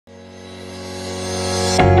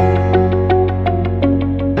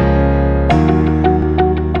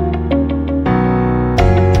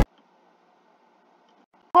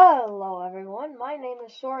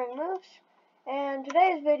is SoaringMoose, and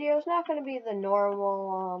today's video is not going to be the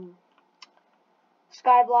normal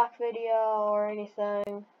Skyblock video or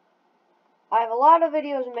anything. I have a lot of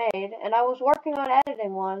videos made, and I was working on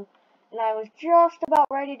editing one, and I was just about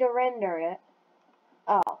ready to render it.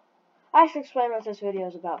 Oh, I should explain what this video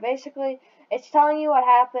is about. Basically, it's telling you what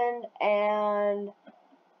happened, and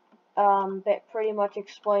pretty much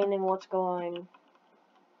explaining what's going.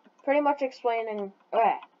 Pretty much explaining.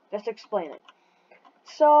 Okay, just explain it.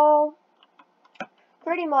 So,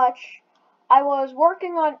 pretty much, I was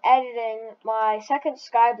working on editing my second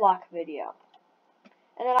Skyblock video,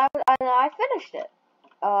 and then I finished it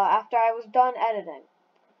after I was done editing,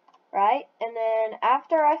 right? And then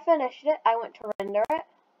after I finished it, I went to render it,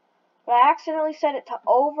 but I accidentally set it to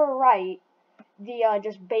overwrite the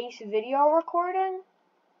just base video recording,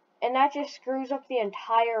 and that just screws up the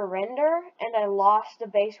entire render, and I lost the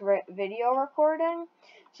base video recording.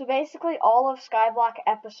 So basically, all of Skyblock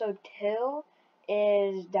Episode 2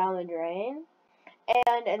 is down the drain.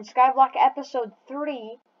 And in Skyblock Episode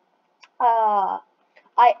 3, I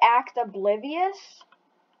act oblivious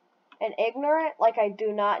and ignorant, like I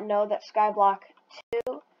do not know that Skyblock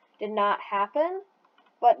 2 did not happen.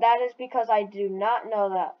 But that is because I do not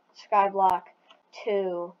know that Skyblock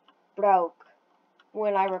 2 broke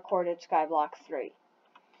when I recorded Skyblock 3.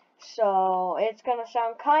 So, it's gonna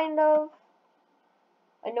sound kind of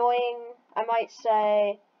annoying, I might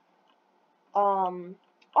say. Oh,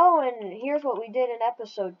 and here's what we did in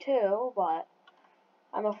episode 2, but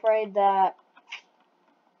I'm afraid that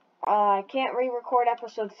I can't re-record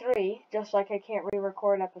episode 3, just like I can't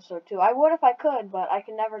re-record episode 2. I would if I could, but I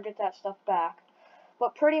can never get that stuff back.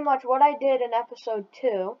 But pretty much what I did in episode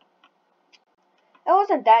 2, it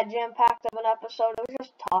wasn't that jam-packed of an episode, it was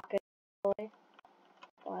just talking, really.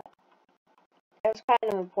 But it was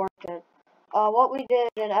kind of important. What we did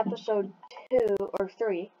in episode 2, or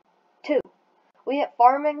 3, 2, we hit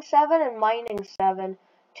farming 7 and mining 7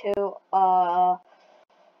 to,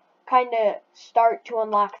 kind of start to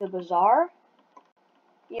unlock the bazaar,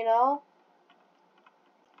 you know,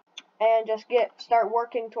 and just start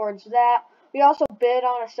working towards that. We also bid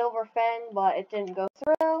on a silver fang, but it didn't go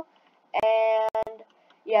through, and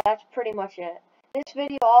yeah, that's pretty much it. This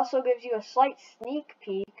video also gives you a slight sneak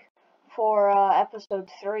peek for episode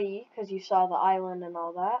 3, because you saw the island and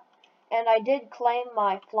all that. And I did claim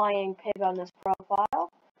my flying pig on this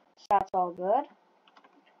profile, so that's all good.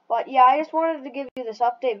 But yeah, I just wanted to give you this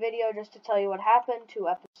update video just to tell you what happened to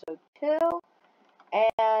episode 2,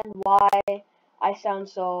 and why I sound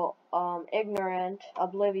so ignorant,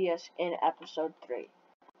 oblivious in episode 3.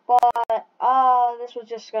 But this was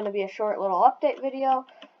just going to be a short little update video,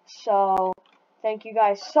 so thank you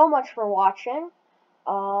guys so much for watching.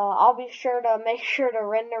 I'll be sure to make sure to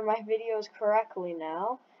render my videos correctly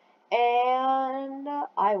now, and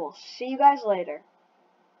I will see you guys later.